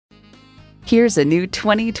Here's a new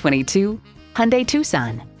 2022 Hyundai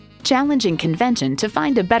Tucson. Challenging convention to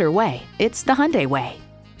find a better way, it's the Hyundai way.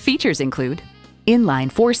 Features include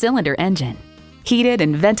inline 4-cylinder engine, heated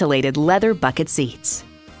and ventilated leather bucket seats,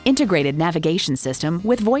 integrated navigation system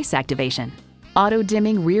with voice activation,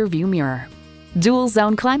 auto-dimming rear view mirror, dual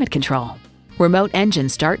zone climate control, remote engine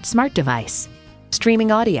start smart device,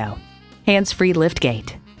 streaming audio, hands-free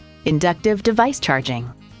liftgate, inductive device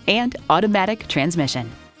charging, and automatic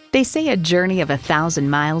transmission. They say a journey of 1,000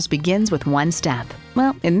 miles begins with one step.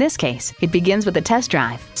 Well, in this case, it begins with a test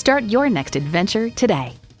drive. Start your next adventure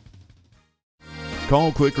today.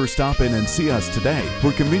 Call, click, or stop in and see us today.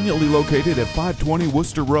 We're conveniently located at 520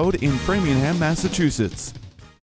 Worcester Road in Framingham, Massachusetts.